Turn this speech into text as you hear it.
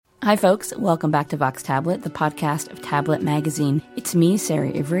Hi, folks. Welcome back to Vox Tablet, the podcast of Tablet Magazine. It's me, Sarah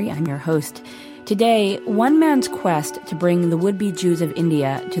Ivry. I'm your host. Today, one man's quest to bring the would-be Jews of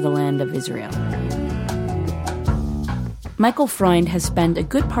India to the land of Israel. Michael Freund has spent a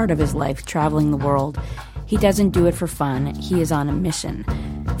good part of his life traveling the world. He doesn't do it for fun. He is on a mission.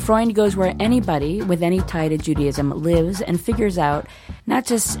 Freund goes where anybody with any tie to Judaism lives and figures out not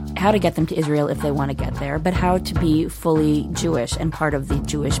just how to get them to Israel if they want to get there, but how to be fully Jewish and part of the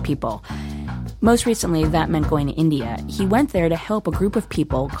Jewish people. Most recently, that meant going to India. He went there to help a group of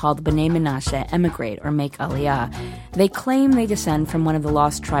people called B'nai Menashe emigrate or make aliyah. They claim they descend from one of the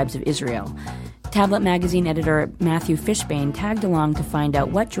lost tribes of Israel. Tablet Magazine editor Matthew Fishbane tagged along to find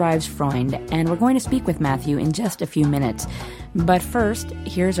out what drives Freund, and we're going to speak with Matthew in just a few minutes. But first,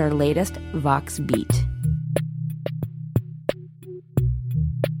 here's our latest Vox Beat.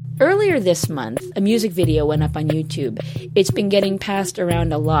 Earlier this month, a music video went up on YouTube. It's been getting passed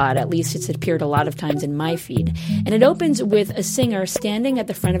around a lot, at least it's appeared a lot of times in my feed. And it opens with a singer standing at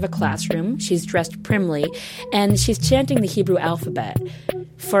the front of a classroom. She's dressed primly, and she's chanting the Hebrew alphabet.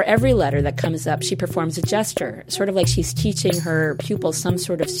 For every letter that comes up, she performs a gesture, sort of like she's teaching her pupils some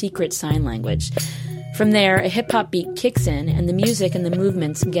sort of secret sign language. From there, a hip-hop beat kicks in, and the music and the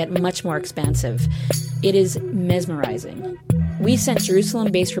movements get much more expansive. It is mesmerizing. We sent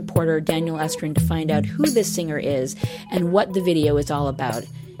Jerusalem-based reporter Daniel Estrin to find out who this singer is and what the video is all about.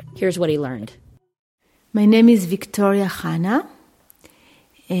 Here's what he learned. My name is Victoria Chana.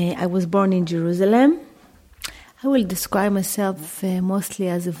 I was born in Jerusalem. I will describe myself mostly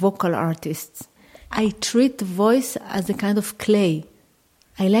as a vocal artist. I treat the voice as a kind of clay.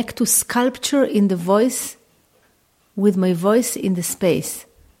 I like to sculpture in the voice with my voice in the space.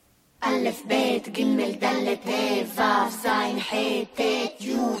 ألف بيت جمل دلة هاء فاف زين حاء تاء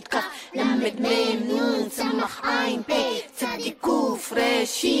يود كاف لمد ميم نون سمخ عين باء تبدي كوف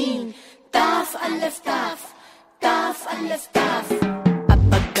راشين تاف ألف تاف تاف ألف تاف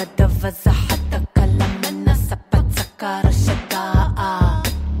أبقى دفز حتى كلام الناس بتسكر شداء.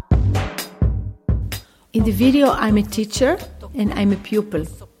 In the video, I'm a teacher and I'm a pupil.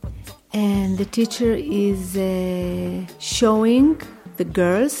 And the teacher is showing the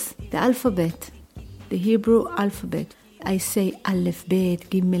girls the alphabet, the Hebrew alphabet. I say Aleph, Bet,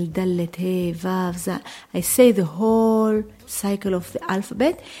 Gimel, Dalet, He, Vav, Za. I say the whole cycle of the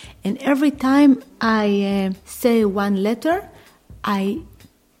alphabet, and every time I say one letter, I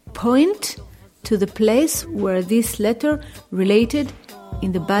point to the place where this letter related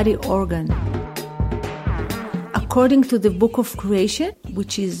in the body organ. According to the Book of Creation,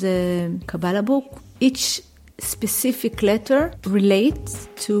 which is a Kabbalah book, each specific letter relates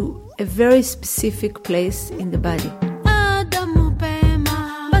to a very specific place in the body.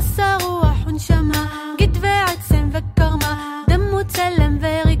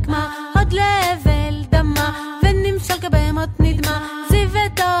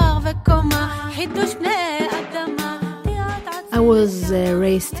 I was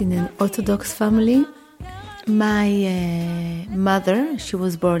raised in an Orthodox family. My mother, she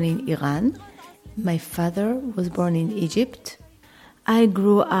was born in Iran. My father was born in Egypt. I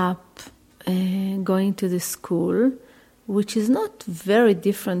grew up going to the school, which is not very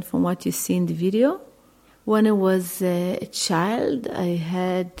different from what you see in the video. When I was a child, I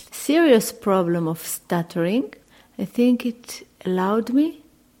had serious problem of stuttering. I think it allowed me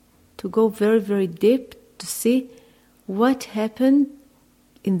to go very, very deep to see what happened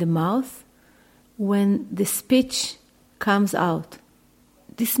in the mouth when the speech comes out.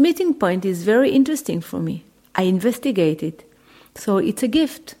 This meeting point is very interesting for me. I investigate it. So it's a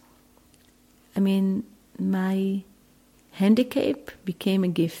gift. I mean, my handicap became a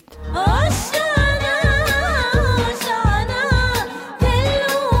gift.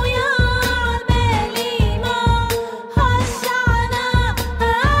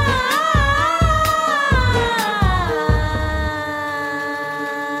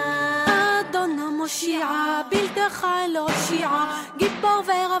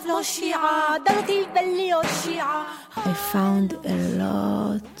 I found a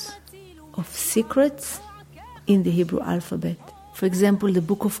lot of secrets in the Hebrew alphabet. For example, the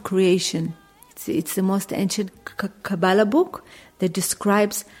Book of Creation. It's the most ancient Kabbalah book that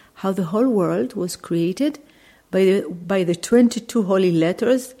describes how the whole world was created by the 22 holy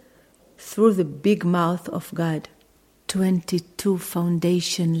letters through the big mouth of God. 22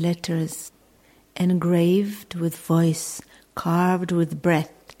 foundation letters, engraved with voice, carved with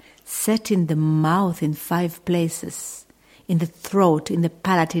breath, set in the mouth in 5 places, in the throat, in the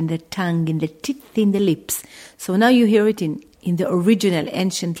palate, in the tongue, in the teeth, in the lips. So now you hear it in the original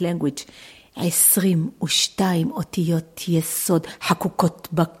ancient language. 22 אותיות יסוד חקוקות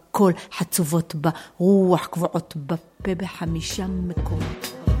בקור הכל חצובות ברוח, קבועות בפה בחמישה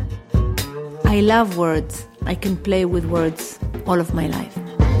מקומות. I love words. I can play with words all of my life.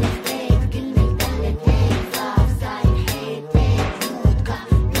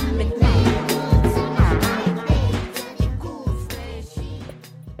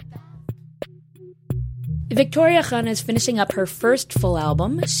 Victoria Khan is finishing up her first full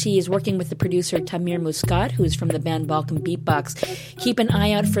album. She is working with the producer Tamir Muscat, who's from the band Balkan Beatbox. Keep an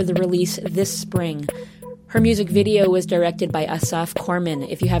eye out for the release this spring. Her music video was directed by Asaf Korman.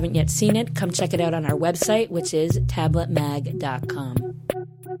 If you haven't yet seen it, come check it out on our website, which is tabletmag.com.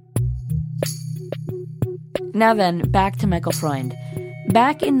 Now then, back to Michael Freund.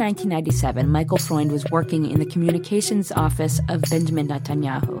 Back in 1997, Michael Freund was working in the communications office of Benjamin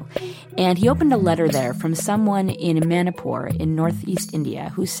Netanyahu, and he opened a letter there from someone in Manipur in northeast India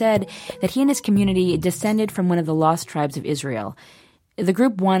who said that he and his community descended from one of the lost tribes of Israel. The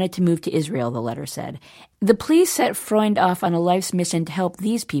group wanted to move to Israel, the letter said. The police set Freund off on a life's mission to help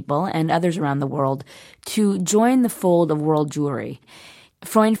these people and others around the world to join the fold of world Jewry.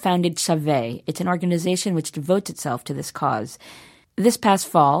 Freund founded Shaveh. It's an organization which devotes itself to this cause. This past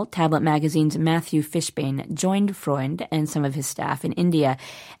fall, Tablet Magazine's Matthew Fishbane joined Freund and some of his staff in India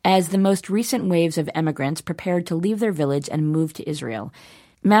as the most recent waves of emigrants prepared to leave their village and move to Israel.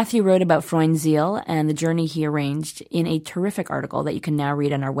 Matthew wrote about Freund's zeal and the journey he arranged in a terrific article that you can now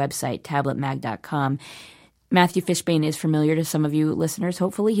read on our website, tabletmag.com. Matthew Fishbane is familiar to some of you listeners,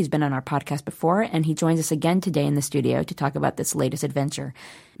 hopefully. He's been on our podcast before, and he joins us again today in the studio to talk about this latest adventure.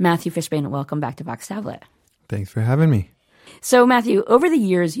 Matthew Fishbane, welcome back to Vox Tablet. Thanks for having me. So, Matthew, over the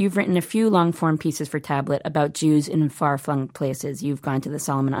years, you've written a few long-form pieces for Tablet about Jews in far-flung places. You've gone to the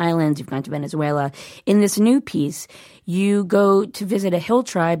Solomon Islands, you've gone to Venezuela. In this new piece, you go to visit a hill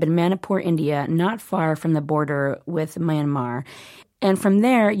tribe in Manipur, India, not far from the border with Myanmar. And from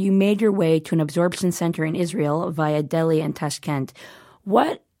there, you made your way to an absorption center in Israel via Delhi and Tashkent.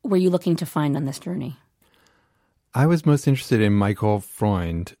 What were you looking to find on this journey? I was most interested in Michael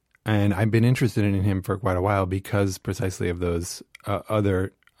Freund, and I've been interested in him for quite a while because precisely of those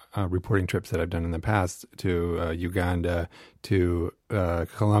other reporting trips that I've done in the past to Uganda, to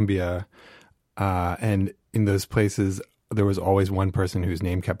Colombia. And in those places, there was always one person whose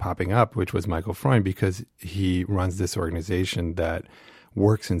name kept popping up, which was Michael Freund, because he runs this organization that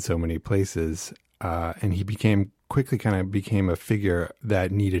works in so many places. And he quickly became a figure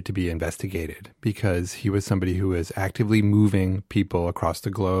that needed to be investigated because he was somebody who was actively moving people across the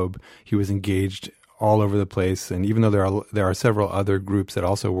globe. He was engaged all over the place. And even though there are several other groups that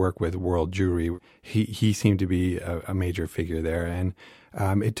also work with world Jewry, he seemed to be a major figure there. And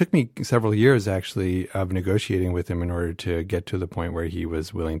it took me several years, actually, of negotiating with him in order to get to the point where he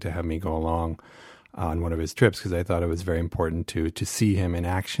was willing to have me go along on one of his trips, because I thought it was very important to see him in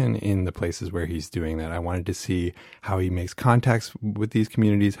action in the places where he's doing that. I wanted to see how he makes contacts with these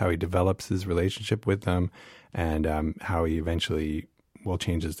communities, how he develops his relationship with them, and how he eventually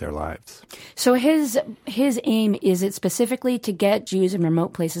changes their lives. So his aim, is it specifically to get Jews in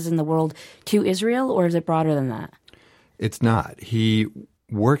remote places in the world to Israel, or is it broader than that? It's not. He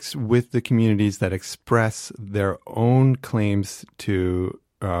works with the communities that express their own claims to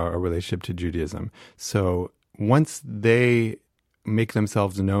a relationship to Judaism. So once they make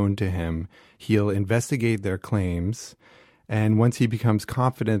themselves known to him, he'll investigate their claims. And once he becomes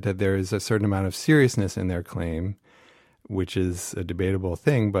confident that there is a certain amount of seriousness in their claim, which is a debatable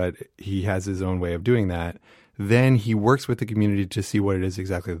thing, but he has his own way of doing that, then he works with the community to see what it is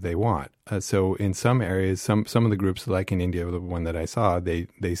exactly that they want. So in some areas, some of the groups, like in India, the one that I saw, they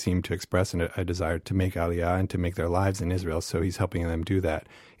seem to express a desire to make Aliyah and to make their lives in Israel. So he's helping them do that.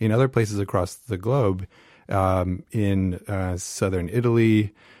 In other places across the globe, in southern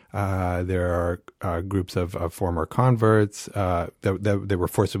Italy, there are groups of former converts that were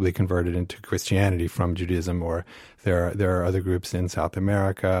forcibly converted into Christianity from Judaism, or there are other groups in South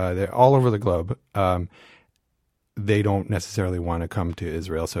America. They're all over the globe. They don't necessarily want to come to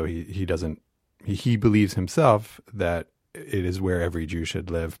Israel, so he believes himself that it is where every Jew should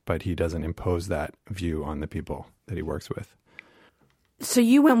live, but he doesn't impose that view on the people that he works with. So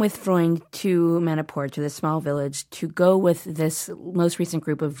you went with Freund to Manipur, to this small village, to go with this most recent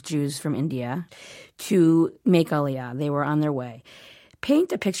group of Jews from India to make Aliyah. They were on their way.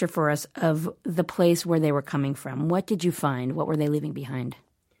 Paint a picture for us of the place where they were coming from. What did you find? What were they leaving behind?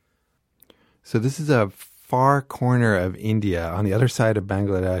 So this is a far corner of India on the other side of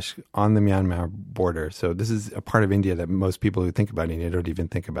Bangladesh on the Myanmar border. So this is a part of India that most people who think about India don't even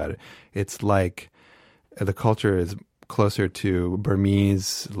think about it. It's like the culture is closer to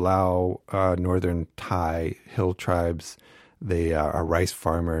Burmese, Lao, northern Thai hill tribes They are rice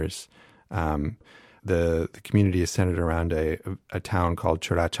farmers. The community is centered around a town called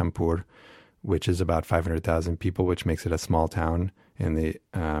Churachampur, which is about 500,000 people, which makes it a small town in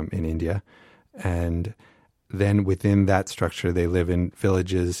India. And then within that structure, they live in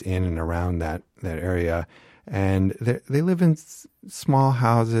villages in and around that area. And they live in small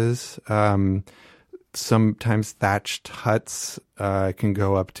houses, sometimes thatched huts. Can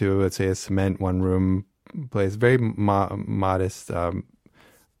go up to, let's say, a cement one-room place. Very modest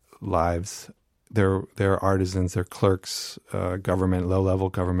lives. They're artisans, they're clerks, government, low-level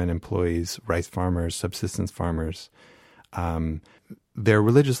government employees, rice farmers, subsistence farmers. Their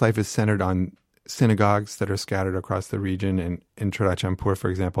religious life is centered on synagogues that are scattered across the region. And in Churachampur, for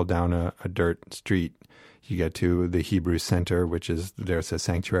example, down a dirt street, you get to the Hebrew Center, there's a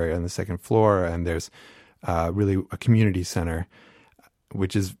sanctuary on the second floor, and there's really a community center,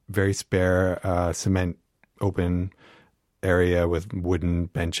 which is very spare, cement open area with wooden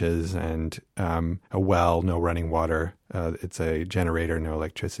benches and a well, no running water. It's a generator, no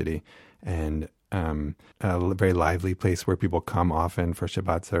electricity, and a very lively place where people come often for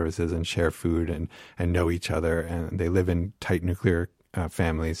Shabbat services and share food and know each other. And they live in tight nuclear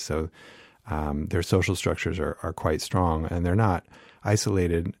families, so their social structures are quite strong, and they're not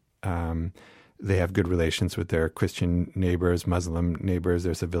isolated. They have good relations with their Christian neighbors, Muslim neighbors.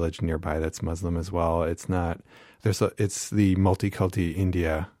 There's a village nearby that's Muslim as well. It's the multiculti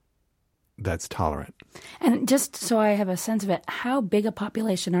India that's tolerant. And just so I have a sense of it, how big a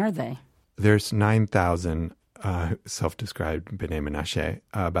population are they? There's 9,000 self-described B'nai Menashe.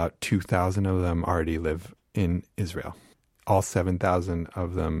 About 2,000 of them already live in Israel. All 7,000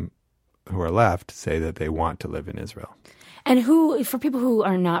 of them who are left say that they want to live in Israel. And for people who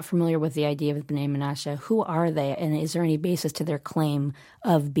are not familiar with the idea of B'nai Menashe, who are they, and is there any basis to their claim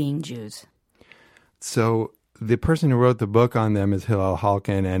of being Jews? So the person who wrote the book on them is Hillel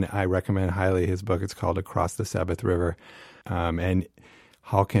Halkin, and I recommend highly his book. It's called Across the Sabbath River. And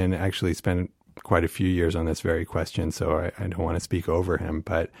Halkin actually spent quite a few years on this very question, so I don't want to speak over him.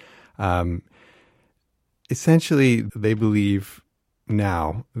 But essentially, they believe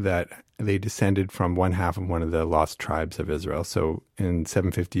now that they descended from one half of one of the lost tribes of Israel. So in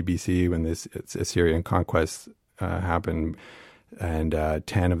 750 BC, when this Assyrian conquest happened, and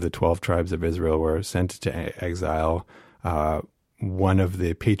 10 of the 12 tribes of Israel were sent to exile, one of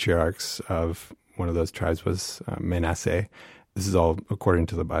the patriarchs of one of those tribes was Manasseh. This is all according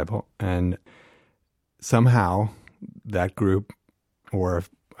to the Bible. And somehow that group, or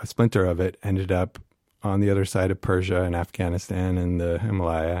a splinter of it, ended up on the other side of Persia and Afghanistan and the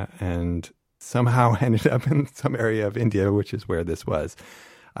Himalaya, and somehow ended up in some area of India, which is where this was.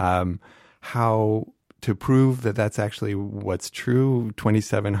 How to prove that that's actually what's true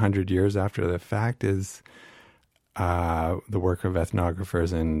 2,700 years after the fact is the work of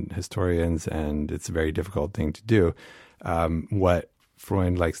ethnographers and historians, and it's a very difficult thing to do. What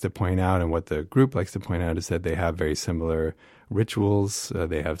Freund likes to point out, and what the group likes to point out, is that they have very similar rituals.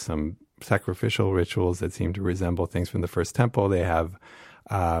 They have some sacrificial rituals that seem to resemble things from the First Temple. They have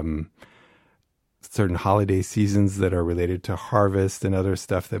certain holiday seasons that are related to harvest and other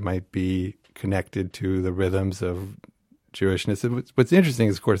stuff that might be connected to the rhythms of Jewishness. What's interesting,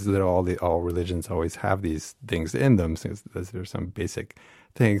 of course, is that all religions always have these things in them, since there's some basic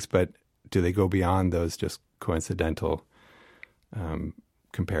things, but do they go beyond those just coincidental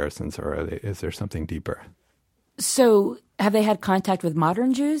comparisons, or is there something deeper? So have they had contact with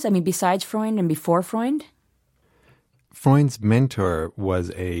modern Jews? I mean, besides Freund and before Freund? Freund's mentor was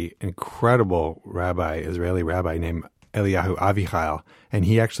an incredible Israeli rabbi named Eliyahu Avichai, and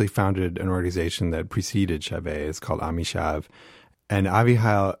he actually founded an organization that preceded Shavei. It's called Amishav. And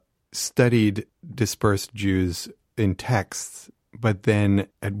Avichai studied dispersed Jews in texts, but then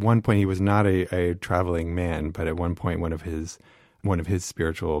at one point he was not a traveling man, but at one point one of his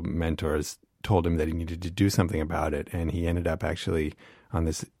spiritual mentors told him that he needed to do something about it, and he ended up actually on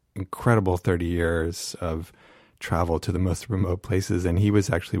this incredible 30 years of travel to the most remote places, and he was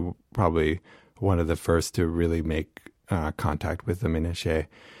actually probably one of the first to really make contact with the Menashe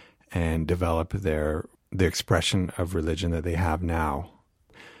and develop the expression of religion that they have now.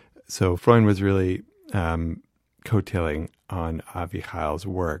 So Freund was really coattailing on Avichai's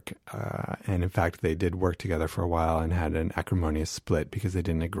work, and in fact they did work together for a while and had an acrimonious split because they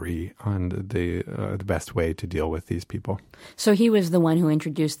didn't agree on the best way to deal with these people. So he was the one who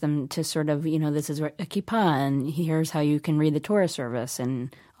introduced them to sort of, this is a kippah, and here's how you can read the Torah service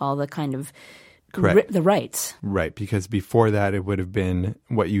and all the kind of the rites. Right, because before that it would have been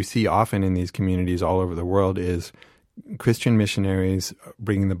what you see often in these communities all over the world is Christian missionaries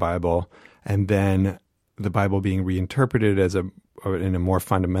bringing the Bible, and then the Bible being reinterpreted in a more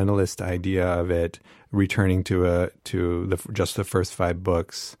fundamentalist idea of it, returning to just the first 5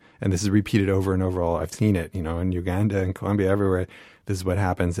 books. And this is repeated over and over. I've seen it, in Uganda and Colombia, everywhere. This is what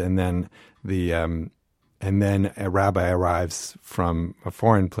happens. And then a rabbi arrives from a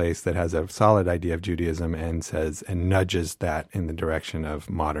foreign place that has a solid idea of Judaism and nudges that in the direction of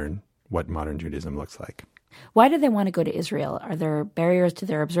what modern Judaism looks like. Why do they want to go to Israel? Are there barriers to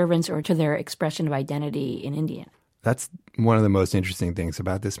their observance or to their expression of identity in India? That's one of the most interesting things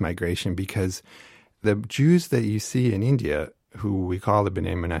about this migration, because the Jews that you see in India, who we call the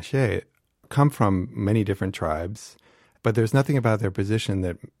Bnei Menashe, come from many different tribes, but there's nothing about their position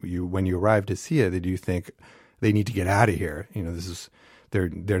that when you arrive to see it, that you think they need to get out of here.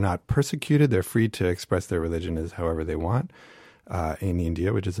 They're not persecuted. They're free to express their religion as however they want in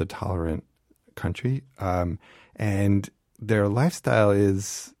India, which is a tolerant country. And their lifestyle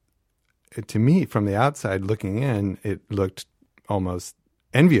is, to me, from the outside looking in, it looked almost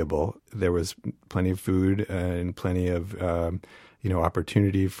enviable. There was plenty of food and plenty of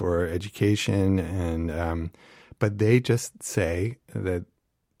opportunity for education, but they just say that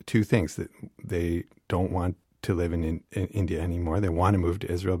 2 things: that they don't want to live in India anymore. They want to move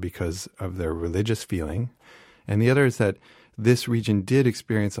to Israel because of their religious feeling, and the other is that this region did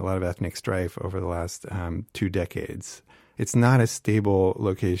experience a lot of ethnic strife over the last 2 decades. It's not a stable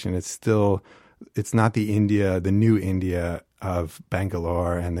location. It's not the new India of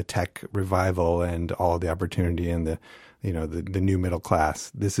Bangalore and the tech revival and all the opportunity and the new middle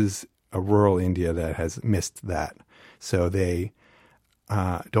class. This is a rural India that has missed that. So they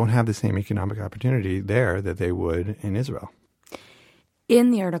don't have the same economic opportunity there that they would in Israel.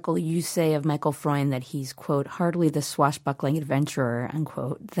 In the article, you say of Michael Freund that he's, quote, hardly the swashbuckling adventurer,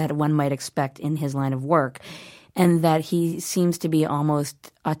 unquote, that one might expect in his line of work, and that he seems to be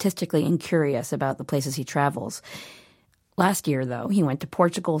almost autistically incurious about the places he travels. Last year, though, he went to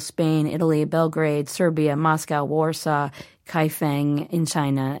Portugal, Spain, Italy, Belgrade, Serbia, Moscow, Warsaw, Kaifeng in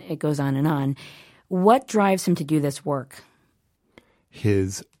China. It goes on and on. What drives him to do this work?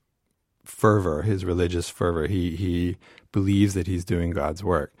 His fervor, his religious fervor. He believes that he's doing God's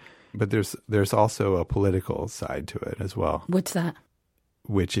work. But there's also a political side to it as well. What's that?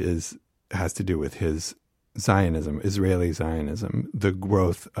 Which has to do with his Zionism, Israeli Zionism, the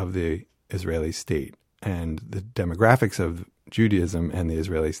growth of the Israeli state, and the demographics of Judaism and the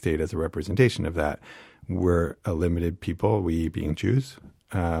Israeli state as a representation of that. We're a limited people, we being Jews.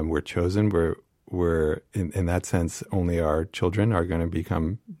 We're chosen. We're in that sense, only our children are going to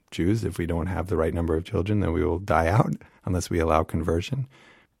become Jews. If we don't have the right number of children, then we will die out unless we allow conversion.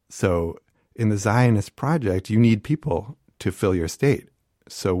 So in the Zionist project, you need people to fill your state.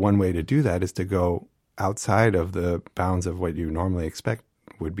 So one way to do that is to go outside of the bounds of what you normally expect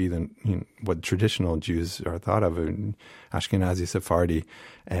would be what traditional Jews are thought of in Ashkenazi, Sephardi,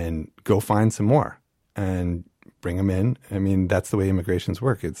 and go find some more and bring them in. I mean, that's the way immigrations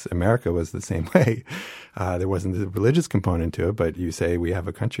work. America was the same way. There wasn't the religious component to it, but you say we have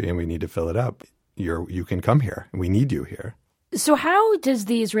a country and we need to fill it up. You can come here. We need you here. So how does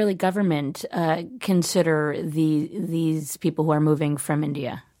the Israeli government consider these people who are moving from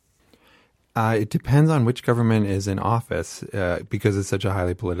India? It depends on which government is in office, because it's such a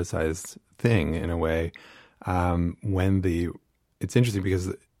highly politicized thing in a way. It's interesting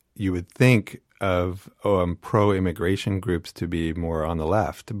because you would think of pro-immigration groups to be more on the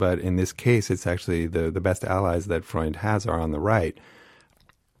left, but in this case, it's actually the best allies that Freund has are on the right.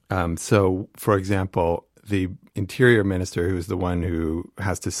 So, for example, the interior minister, who's the one who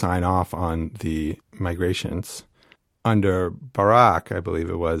has to sign off on the migrations, under Barak, I believe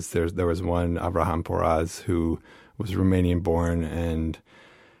it was, there was one, Abraham Poraz, who was Romanian-born, and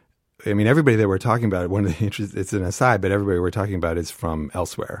I mean, everybody that we're talking about, it's an aside, but everybody we're talking about is from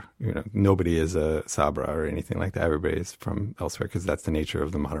elsewhere. Nobody is a Sabra or anything like that. Everybody is from elsewhere because that's the nature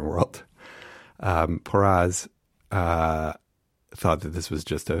of the modern world. Poraz thought that this was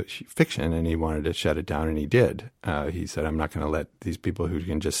just a fiction and he wanted to shut it down, and he did. He said, I'm not going to let these people who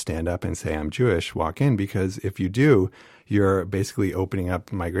can just stand up and say I'm Jewish walk in, because if you do, you're basically opening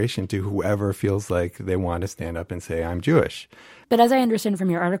up migration to whoever feels like they want to stand up and say I'm Jewish. But as I understand from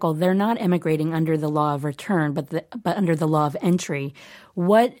your article, they're not emigrating under the law of return, but under the law of entry.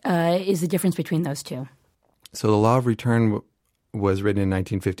 What is the difference between those two? So the law of return was written in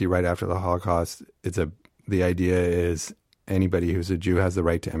 1950, right after the Holocaust. The idea is anybody who's a Jew has the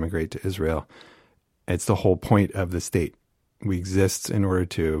right to emigrate to Israel. It's the whole point of the state. We exist in order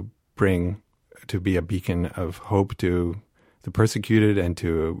to be a beacon of hope to the persecuted and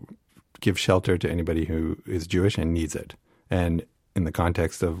to give shelter to anybody who is Jewish and needs it. And in the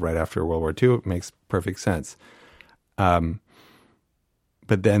context of right after World War II, it makes perfect sense.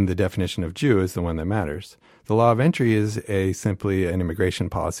 But then the definition of Jew is the one that matters. The law of entry is simply an immigration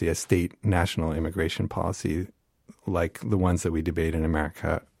policy, a state national immigration policy, like the ones that we debate in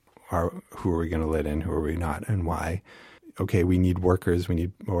America. Who are we going to let in? Who are we not? And why? Okay, we need workers.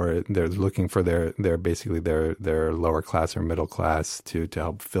 Or they're looking for their lower class or middle class to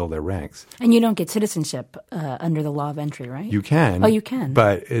help fill their ranks. And you don't get citizenship under the law of entry, right? You can. Oh, you can.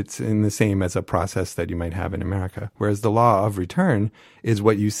 But it's in the same as a process that you might have in America. Whereas the law of return is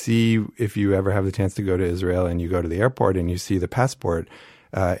what you see if you ever have the chance to go to Israel and you go to the airport and you see the passport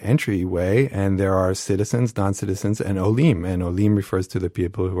entryway, and there are citizens, non-citizens, and olim. And olim refers to the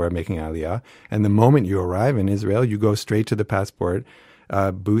people who are making aliyah. And the moment you arrive in Israel, you go straight to the passport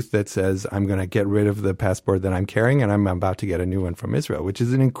booth that says, I'm going to get rid of the passport that I'm carrying, and I'm about to get a new one from Israel, which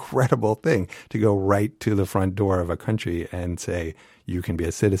is an incredible thing to go right to the front door of a country and say, you can be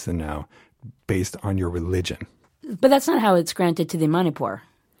a citizen now based on your religion. But that's not how it's granted to the Manipur.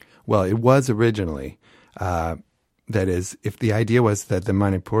 Well, it was originally. That is, if the idea was that the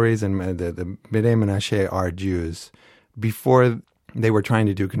Manipuris and the Bnei Menashe are Jews, before they were trying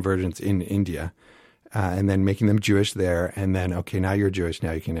to do convergence in India, and then making them Jewish there, and then, okay, now you're Jewish,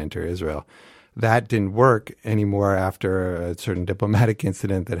 now you can enter Israel. That didn't work anymore after a certain diplomatic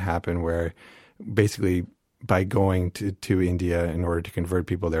incident that happened where basically by going to India in order to convert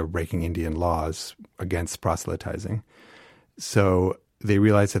people, they were breaking Indian laws against proselytizing. So they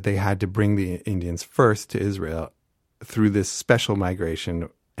realized that they had to bring the Indians first to Israel through this special migration,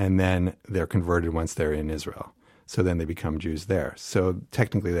 and then they're converted once they're in Israel. So then they become Jews there. So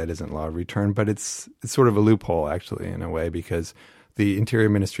technically that isn't law of return, but it's sort of a loophole actually in a way, because the Interior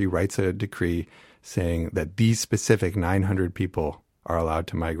Ministry writes a decree saying that these specific 900 people are allowed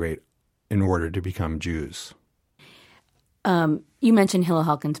to migrate in order to become Jews. You mentioned Hillel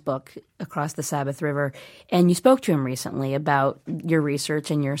Halkin's book, Across the Sabbath River, and you spoke to him recently about your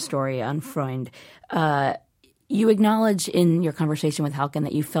research and your story on Freund. You acknowledge in your conversation with Halkin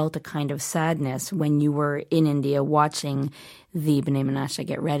that you felt a kind of sadness when you were in India watching the Bnei Menashe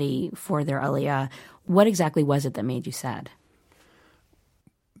get ready for their Aliyah. What exactly was it that made you sad?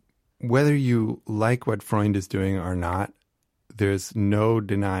 Whether you like what Freund is doing or not, there's no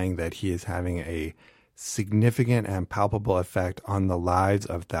denying that he is having a significant and palpable effect on the lives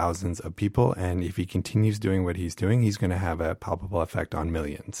of thousands of people. And if he continues doing what he's doing, he's going to have a palpable effect on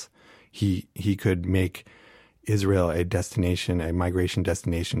millions. He could make Israel a destination, a migration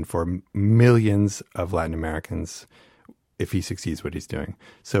destination for millions of Latin Americans if he succeeds what he's doing.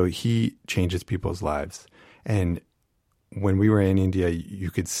 So he changes people's lives. And when we were in India,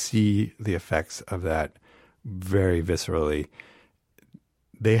 you could see the effects of that very viscerally.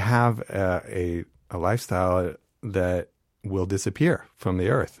 They have a lifestyle that will disappear from the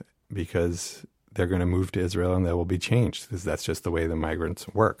earth because they're going to move to Israel and they will be changed, because that's just the way the migrants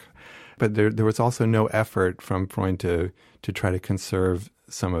work. But there was also no effort from Freund to try to conserve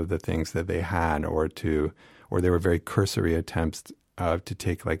some of the things that they had, or there were very cursory attempts to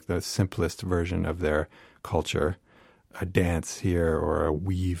take like the simplest version of their culture, a dance here or a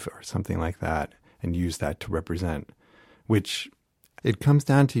weave or something like that, and use that to represent, which it comes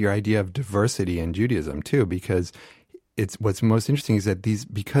down to your idea of diversity in Judaism too, because what's most interesting is that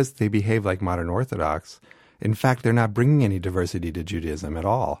because they behave like modern Orthodox, in fact, they're not bringing any diversity to Judaism at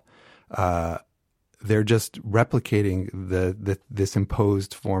all. They're just replicating this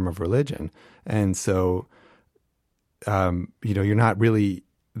imposed form of religion. And so, you're not really,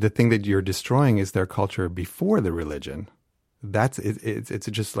 the thing that you're destroying is their culture before the religion. It's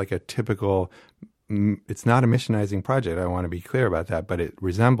just like a typical, it's not a missionizing project. I want to be clear about that, but it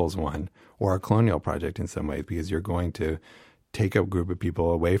resembles one, or a colonial project in some ways, because you're going to take a group of people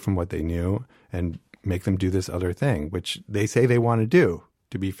away from what they knew and make them do this other thing, which they say they want to do.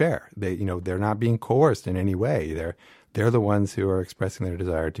 To be fair, they're not being coerced in any way. They're the ones who are expressing their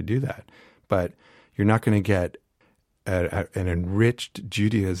desire to do that. But you're not going to get an enriched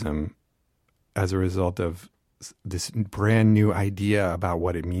Judaism as a result of this brand new idea about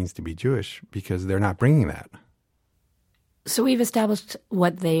what it means to be Jewish, because they're not bringing that. So we've established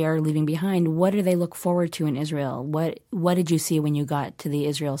what they are leaving behind. What do they look forward to in Israel? What did you see when you got to the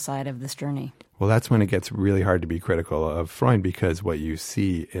Israel side of this journey? Well, that's when it gets really hard to be critical of Freund, because what you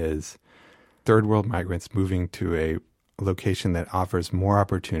see is third world migrants moving to a location that offers more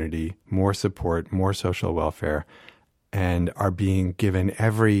opportunity, more support, more social welfare, and are being given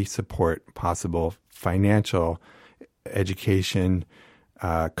every support possible, financial, education,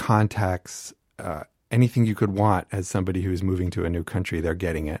 contacts, anything you could want as somebody who's moving to a new country, they're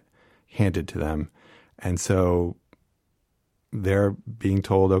getting it handed to them. And so they're being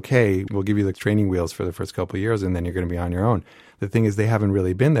told, okay, we'll give you the training wheels for the first couple of years and then you're going to be on your own. The thing is, they haven't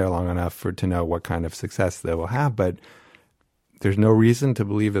really been there long enough to know what kind of success they will have, but there's no reason to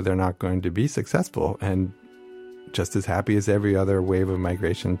believe that they're not going to be successful and just as happy as every other wave of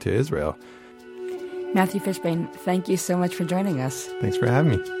migration to Israel. Matthew Fishbane, thank you so much for joining us. Thanks for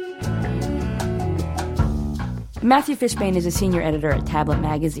having me. Matthew Fishbane is a senior editor at Tablet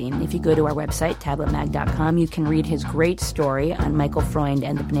Magazine. If you go to our website, tabletmag.com, you can read his great story on Michael Freund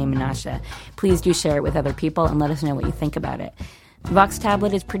and the Bnei Menashe. Please do share it with other people and let us know what you think about it. Vox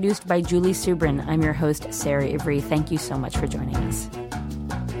Tablet is produced by Julie Subrin. I'm your host, Sarah Ivry. Thank you so much for joining us.